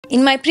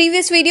In my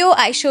previous video,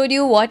 I showed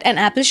you what an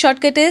Apple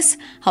shortcut is,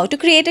 how to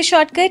create a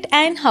shortcut,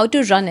 and how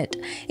to run it.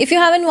 If you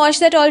haven't watched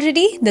that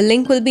already, the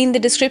link will be in the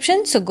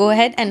description, so go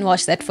ahead and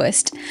watch that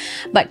first.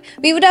 But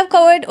we would have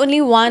covered only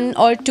 1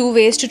 or 2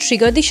 ways to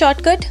trigger the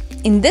shortcut.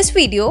 In this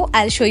video,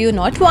 I'll show you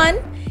not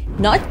 1,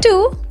 not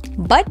 2,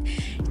 but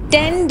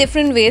 10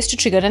 different ways to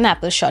trigger an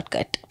Apple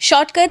shortcut.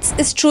 Shortcuts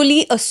is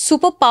truly a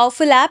super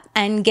powerful app,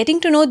 and getting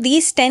to know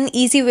these 10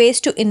 easy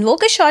ways to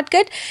invoke a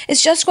shortcut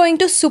is just going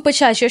to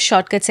supercharge your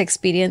shortcuts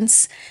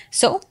experience.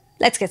 So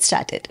let's get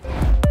started.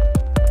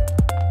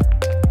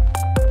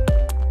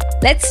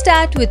 Let's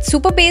start with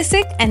super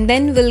basic and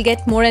then we'll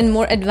get more and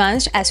more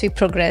advanced as we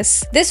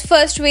progress. This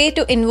first way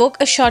to invoke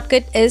a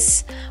shortcut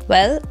is,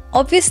 well,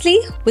 obviously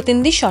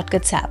within the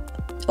Shortcuts app.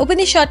 Open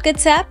the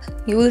Shortcuts app,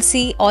 you will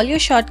see all your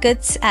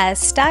shortcuts as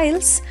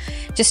styles.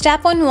 Just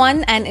tap on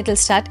one and it'll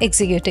start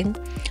executing.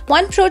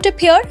 One pro tip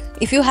here,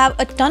 if you have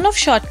a ton of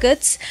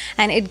shortcuts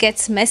and it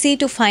gets messy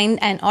to find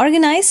and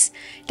organize,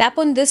 tap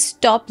on this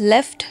top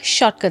left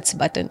Shortcuts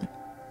button.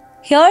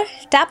 Here,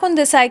 tap on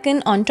this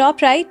icon on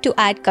top right to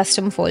add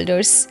custom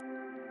folders.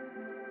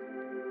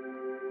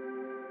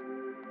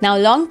 Now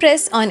long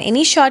press on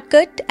any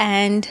shortcut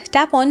and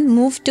tap on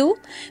move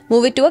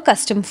it to a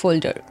custom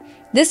folder.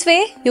 This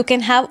way, you can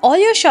have all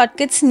your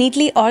shortcuts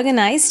neatly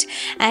organized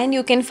and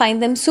you can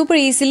find them super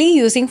easily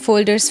using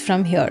folders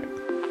from here.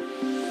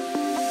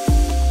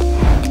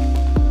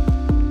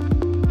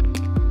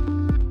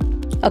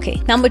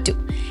 Okay, number 2.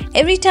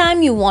 Every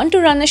time you want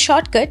to run a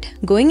shortcut,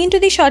 going into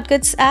the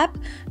Shortcuts app,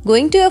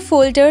 going to a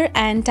folder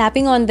and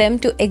tapping on them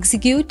to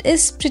execute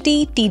is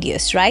pretty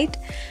tedious, right?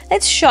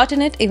 Let's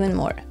shorten it even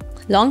more.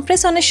 Long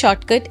press on a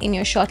shortcut in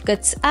your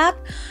Shortcuts app.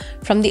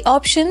 From the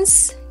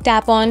options,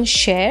 tap on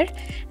Share,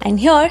 and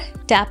here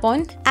tap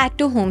on Add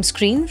to Home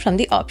Screen from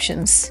the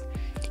options.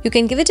 You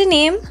can give it a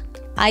name,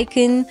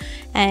 icon,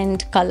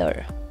 and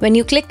color. When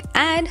you click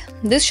Add,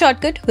 this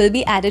shortcut will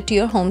be added to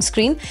your home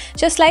screen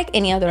just like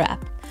any other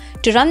app.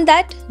 To run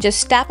that,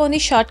 just tap on the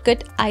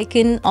shortcut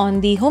icon on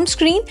the home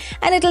screen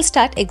and it'll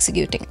start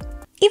executing.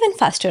 Even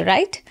faster,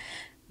 right?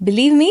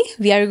 Believe me,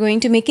 we are going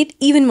to make it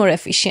even more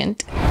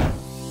efficient.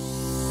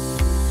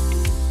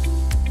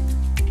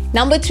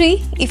 Number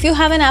 3, if you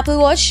have an Apple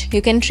Watch,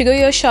 you can trigger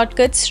your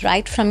shortcuts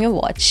right from your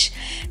watch.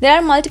 There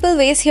are multiple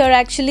ways here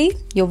actually.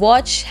 Your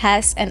watch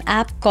has an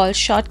app called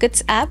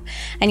Shortcuts app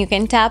and you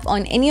can tap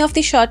on any of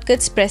the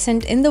shortcuts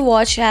present in the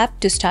watch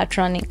app to start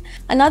running.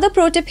 Another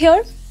pro tip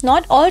here,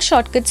 not all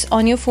shortcuts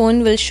on your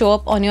phone will show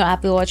up on your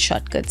Apple Watch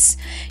shortcuts.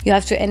 You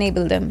have to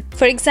enable them.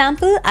 For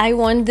example, I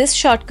want this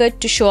shortcut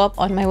to show up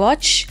on my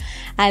watch.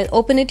 I'll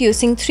open it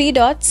using 3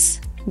 dots,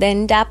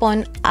 then tap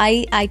on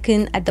eye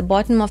icon at the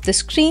bottom of the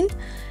screen.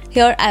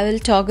 Here I will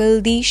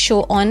toggle the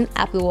Show on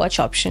Apple Watch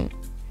option.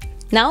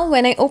 Now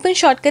when I open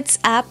Shortcuts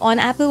app on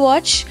Apple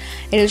Watch,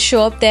 it will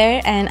show up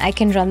there and I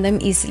can run them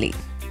easily.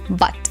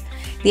 But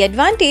the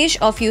advantage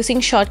of using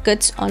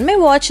shortcuts on my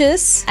watch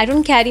is I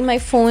don't carry my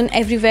phone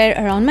everywhere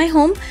around my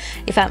home.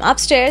 If I'm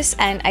upstairs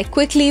and I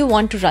quickly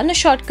want to run a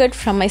shortcut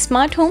from my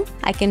smart home,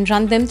 I can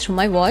run them through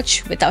my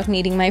watch without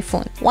needing my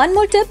phone. One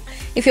more tip,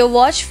 if your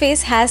watch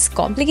face has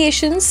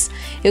complications,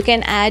 you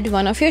can add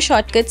one of your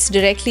shortcuts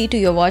directly to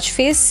your watch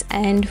face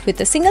and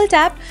with a single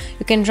tap,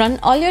 you can run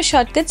all your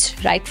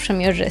shortcuts right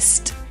from your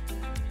wrist.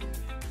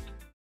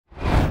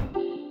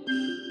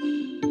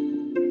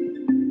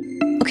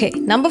 Okay,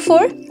 number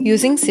 4,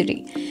 using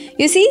Siri.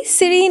 You see,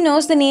 Siri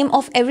knows the name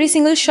of every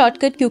single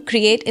shortcut you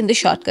create in the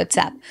Shortcuts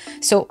app.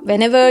 So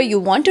whenever you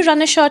want to run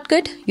a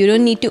shortcut, you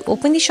don't need to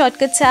open the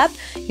Shortcuts app,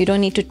 you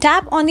don't need to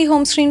tap on the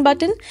home screen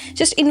button,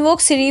 just invoke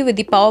Siri with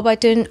the power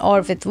button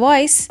or with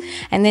voice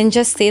and then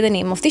just say the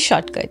name of the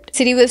shortcut.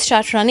 Siri will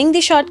start running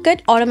the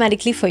shortcut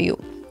automatically for you.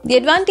 The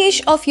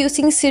advantage of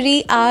using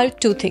Siri are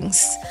 2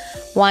 things.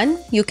 1,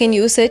 you can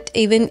use it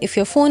even if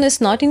your phone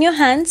is not in your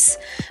hands.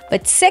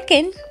 But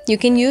second, you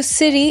can use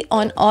Siri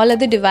on all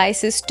other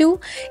devices too,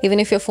 even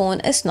if your phone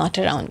is not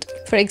around.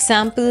 For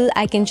example,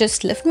 I can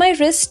just lift my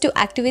wrist to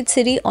activate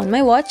Siri on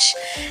my watch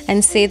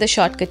and say the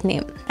shortcut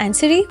name, and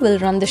Siri will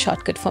run the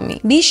shortcut for me.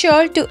 Be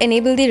sure to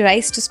enable the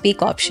Rise to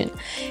Speak option.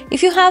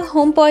 If you have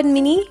HomePod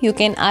Mini, you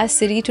can ask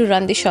Siri to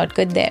run the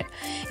shortcut there.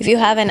 If you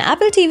have an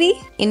Apple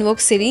TV,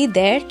 invoke Siri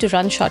there to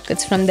run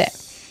shortcuts from there.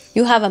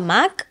 You have a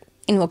Mac,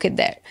 invoke it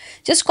there.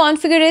 Just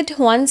configure it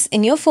once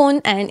in your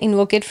phone and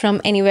invoke it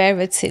from anywhere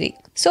with Siri.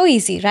 So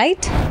easy,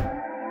 right?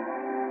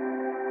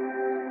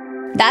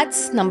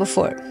 That's number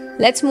 4.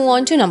 Let's move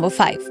on to number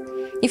 5.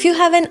 If you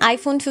have an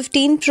iPhone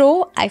 15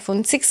 Pro,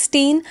 iPhone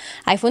 16,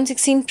 iPhone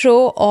 16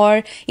 Pro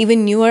or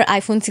even newer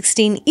iPhone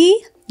 16e,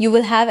 you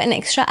will have an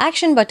extra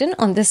action button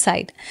on this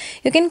side.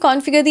 You can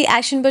configure the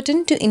action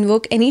button to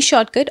invoke any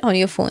shortcut on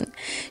your phone.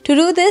 To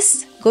do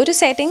this, go to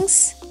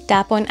Settings,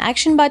 tap on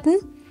Action button.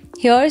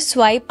 Here,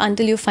 swipe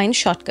until you find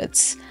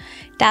Shortcuts.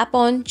 Tap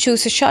on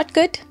Choose a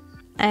Shortcut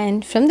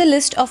and from the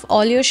list of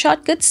all your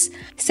shortcuts,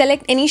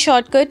 select any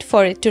shortcut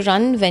for it to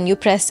run when you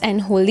press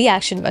and hold the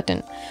action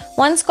button.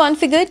 Once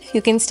configured,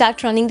 you can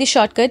start running the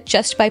shortcut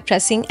just by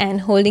pressing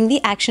and holding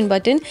the action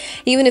button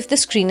even if the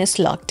screen is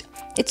locked.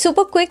 It's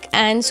super quick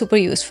and super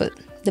useful.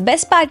 The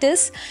best part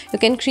is you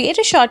can create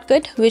a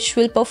shortcut which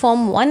will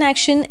perform one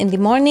action in the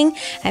morning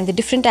and the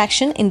different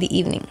action in the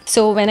evening.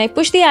 So when I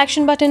push the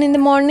action button in the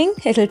morning,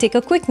 it'll take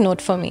a quick note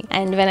for me.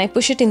 And when I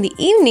push it in the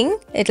evening,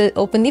 it'll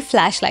open the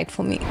flashlight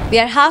for me. We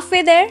are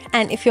halfway there,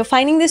 and if you're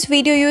finding this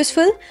video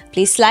useful,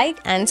 please like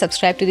and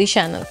subscribe to the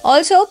channel.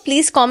 Also,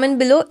 please comment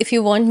below if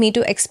you want me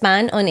to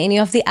expand on any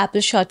of the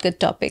Apple shortcut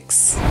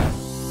topics.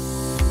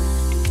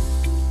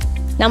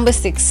 Number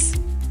 6.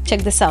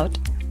 Check this out.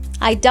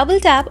 I double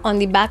tap on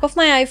the back of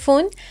my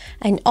iPhone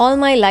and all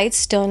my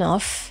lights turn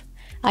off.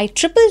 I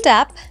triple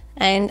tap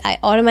and I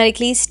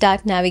automatically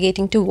start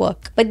navigating to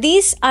work. But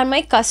these are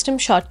my custom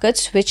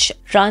shortcuts which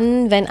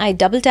run when I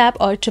double tap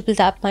or triple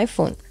tap my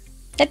phone.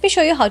 Let me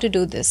show you how to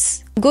do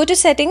this. Go to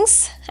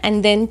Settings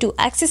and then to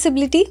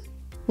Accessibility.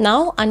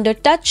 Now under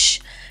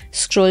Touch,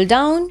 scroll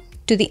down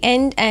to the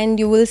end and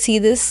you will see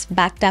this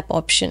back tap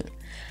option.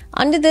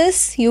 Under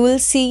this, you will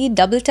see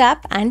double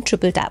tap and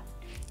triple tap.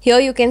 Here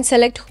you can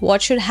select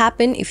what should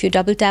happen if you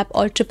double tap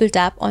or triple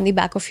tap on the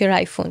back of your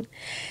iPhone.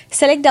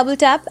 Select double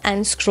tap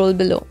and scroll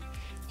below.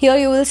 Here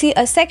you will see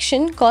a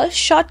section called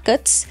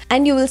Shortcuts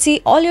and you will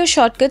see all your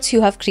shortcuts you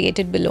have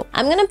created below.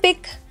 I'm gonna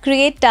pick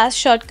Create Task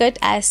Shortcut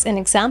as an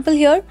example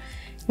here.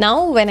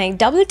 Now when I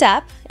double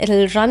tap,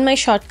 it'll run my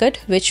shortcut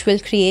which will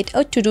create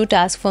a to-do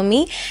task for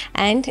me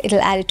and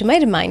it'll add it to my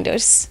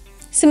reminders.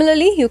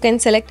 Similarly, you can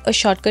select a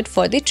shortcut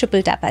for the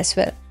triple tap as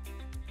well.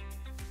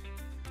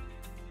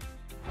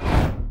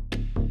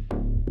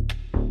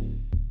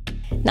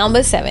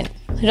 Number 7.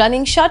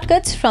 Running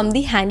shortcuts from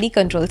the handy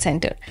control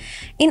center.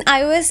 In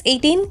iOS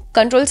 18,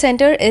 Control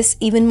Center is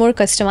even more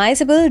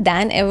customizable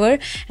than ever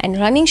and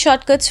running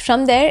shortcuts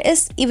from there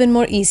is even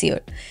more easier.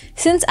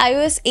 Since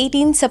iOS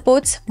 18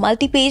 supports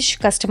multi-page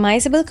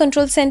customizable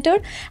Control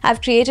Center,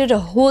 I've created a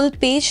whole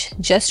page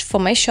just for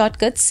my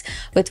shortcuts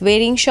with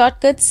varying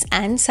shortcuts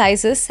and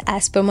sizes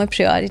as per my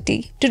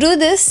priority. To do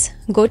this,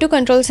 go to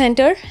Control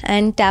Center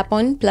and tap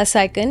on plus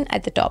icon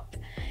at the top.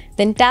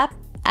 Then tap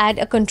Add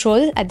a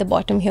control at the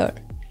bottom here.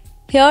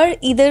 Here,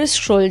 either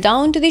scroll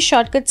down to the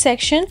shortcut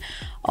section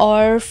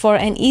or for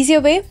an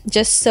easier way,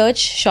 just search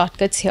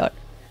shortcuts here.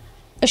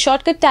 A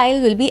shortcut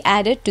tile will be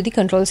added to the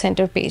control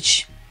center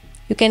page.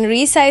 You can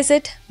resize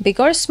it big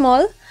or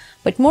small,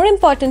 but more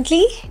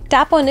importantly,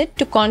 tap on it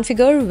to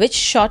configure which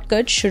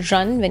shortcut should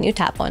run when you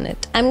tap on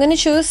it. I'm going to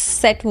choose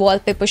Set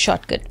Wallpaper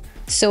Shortcut.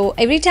 So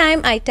every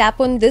time I tap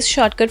on this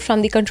shortcut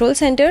from the control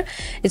center,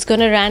 it's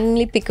going to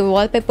randomly pick a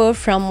wallpaper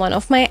from one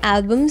of my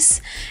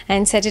albums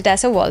and set it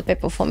as a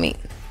wallpaper for me.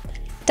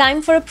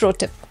 Time for a pro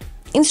tip.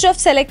 Instead of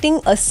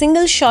selecting a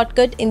single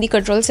shortcut in the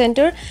control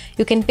center,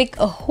 you can pick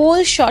a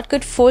whole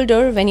shortcut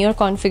folder when you're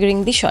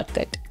configuring the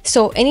shortcut.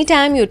 So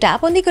anytime you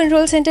tap on the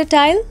control center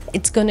tile,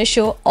 it's going to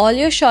show all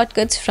your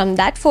shortcuts from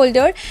that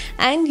folder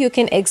and you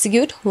can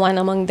execute one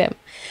among them.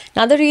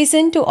 Another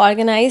reason to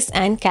organize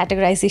and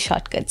categorize the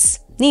shortcuts.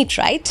 Neat,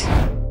 right?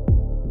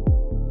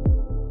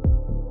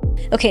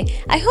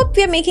 Okay, I hope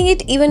we are making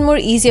it even more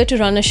easier to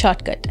run a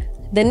shortcut.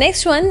 The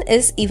next one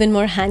is even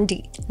more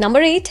handy. Number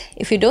 8,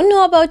 if you don't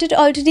know about it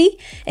already,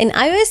 in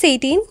iOS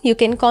 18, you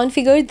can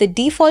configure the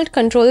default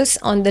controls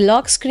on the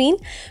lock screen,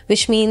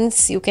 which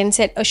means you can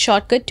set a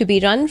shortcut to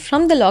be run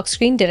from the lock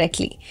screen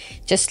directly.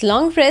 Just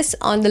long press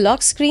on the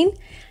lock screen,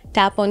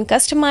 tap on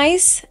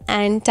Customize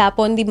and tap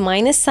on the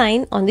minus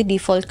sign on the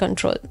default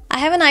control. I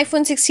have an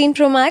iPhone 16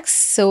 Pro Max,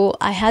 so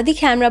I have the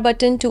camera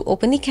button to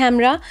open the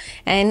camera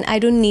and I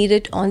don't need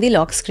it on the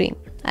lock screen.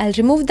 I'll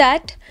remove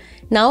that.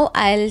 Now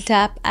I'll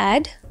tap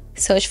Add,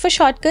 search for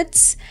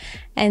shortcuts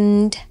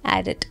and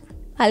add it.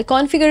 I'll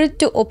configure it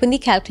to open the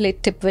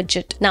Calculate Tip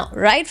widget. Now,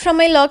 right from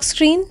my lock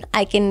screen,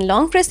 I can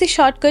long press the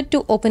shortcut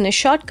to open a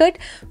shortcut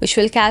which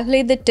will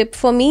calculate the tip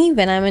for me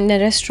when I'm in a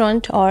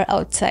restaurant or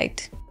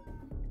outside.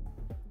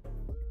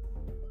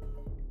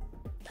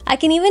 I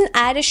can even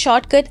add a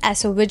shortcut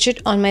as a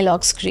widget on my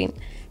lock screen.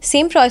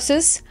 Same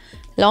process,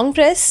 long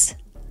press,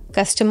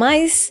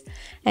 customize,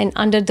 and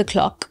under the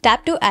clock,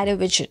 tap to add a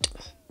widget.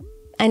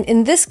 And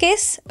in this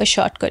case, a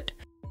shortcut.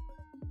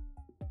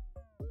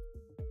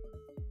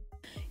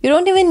 You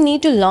don't even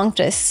need to long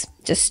press.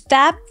 Just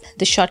tap,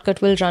 the shortcut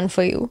will run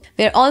for you.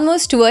 We're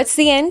almost towards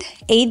the end,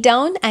 8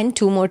 down and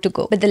 2 more to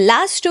go. But the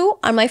last 2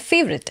 are my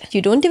favorite.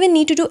 You don't even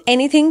need to do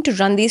anything to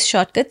run these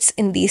shortcuts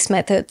in these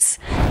methods.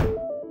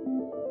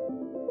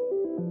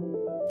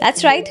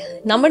 That's right,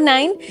 number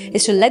 9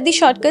 is to let the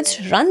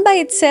shortcuts run by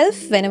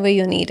itself whenever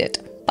you need it.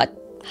 But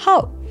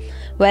how?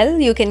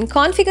 Well, you can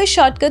configure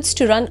shortcuts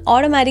to run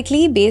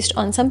automatically based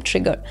on some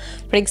trigger.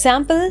 For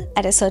example,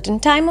 at a certain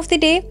time of the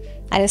day,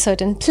 at a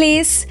certain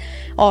place,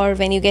 or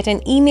when you get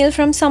an email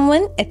from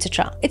someone,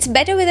 etc. It's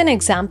better with an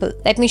example.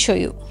 Let me show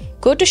you.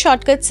 Go to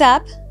Shortcuts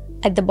app.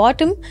 At the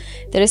bottom,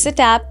 there is a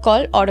tab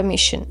called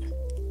Automation.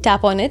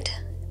 Tap on it.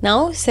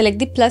 Now select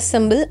the plus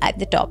symbol at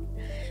the top.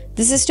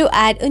 This is to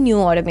add a new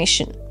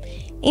automation.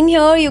 In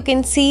here, you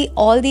can see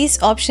all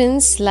these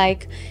options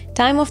like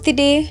time of the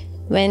day,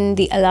 when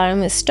the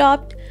alarm is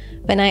stopped,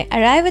 when I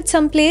arrive at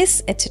some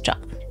place, etc.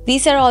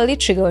 These are all the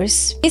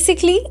triggers.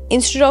 Basically,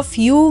 instead of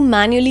you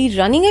manually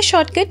running a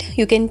shortcut,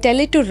 you can tell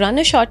it to run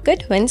a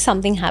shortcut when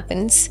something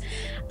happens.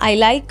 I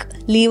like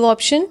leave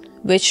option,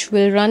 which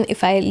will run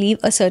if I leave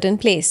a certain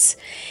place.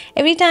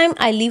 Every time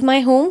I leave my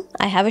home,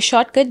 I have a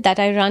shortcut that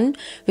I run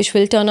which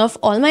will turn off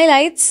all my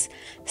lights,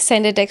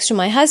 send a text to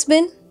my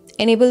husband,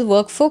 enable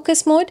work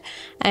focus mode,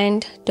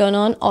 and turn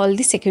on all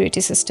the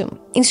security system.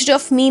 Instead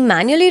of me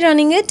manually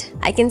running it,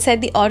 I can set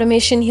the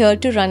automation here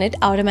to run it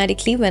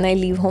automatically when I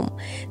leave home.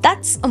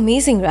 That's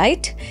amazing,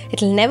 right?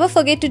 It'll never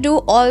forget to do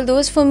all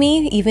those for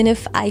me even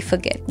if I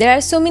forget. There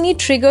are so many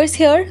triggers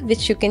here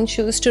which you can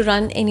choose to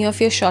run any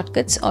of your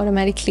shortcuts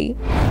automatically.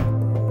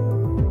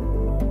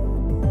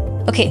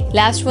 Okay,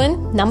 last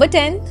one, number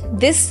 10.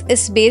 This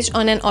is based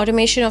on an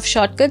automation of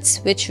shortcuts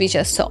which we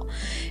just saw.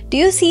 Do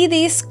you see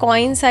these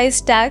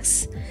coin-sized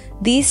tags?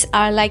 These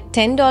are like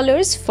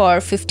 $10 for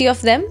 50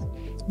 of them.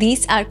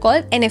 These are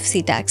called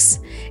NFC tags.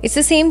 It's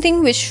the same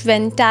thing which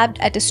when tapped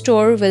at a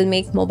store will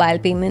make mobile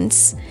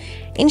payments.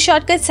 In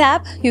Shortcuts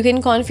app, you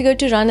can configure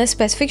to run a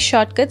specific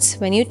shortcuts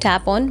when you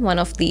tap on one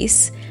of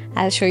these.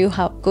 I'll show you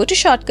how. Go to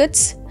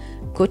Shortcuts,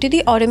 go to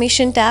the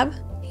Automation tab.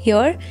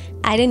 Here,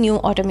 add a new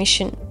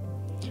automation.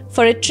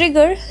 For a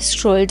trigger,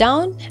 scroll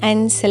down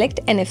and select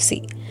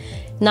NFC.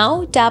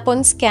 Now tap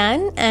on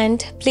Scan and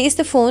place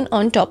the phone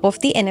on top of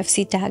the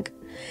NFC tag.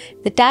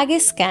 The tag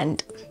is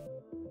scanned.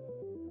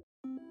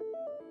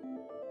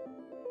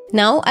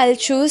 Now I'll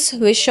choose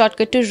which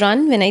shortcut to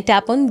run when I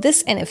tap on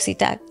this NFC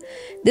tag.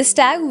 This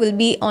tag will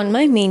be on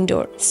my main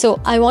door. So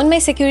I want my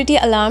security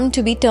alarm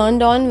to be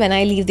turned on when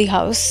I leave the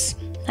house.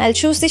 I'll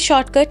choose the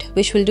shortcut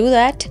which will do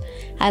that.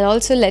 I'll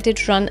also let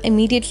it run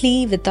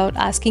immediately without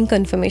asking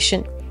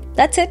confirmation.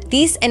 That's it.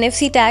 These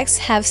NFC tags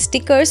have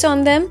stickers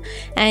on them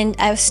and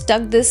I've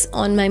stuck this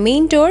on my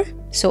main door.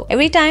 So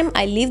every time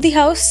I leave the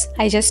house,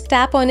 I just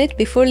tap on it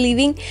before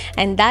leaving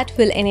and that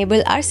will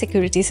enable our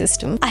security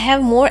system. I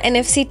have more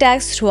NFC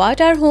tags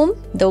throughout our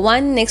home. The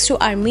one next to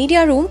our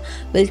media room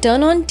will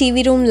turn on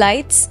TV room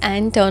lights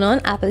and turn on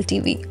Apple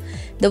TV.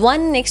 The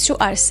one next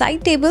to our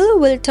side table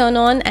will turn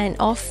on and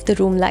off the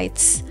room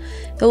lights.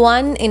 The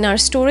one in our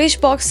storage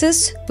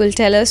boxes will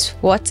tell us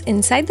what's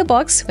inside the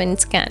box when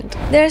scanned.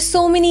 There are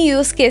so many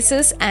use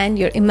cases and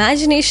your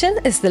imagination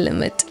is the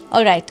limit.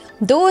 Alright,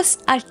 those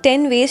are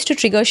 10 ways to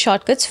trigger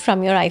shortcuts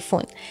from your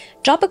iPhone.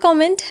 Drop a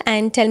comment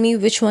and tell me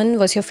which one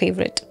was your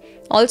favorite.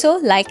 Also,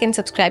 like and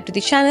subscribe to the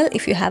channel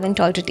if you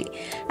haven't already.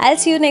 I'll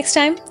see you next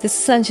time. This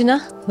is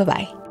Anjana.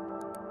 Bye-bye.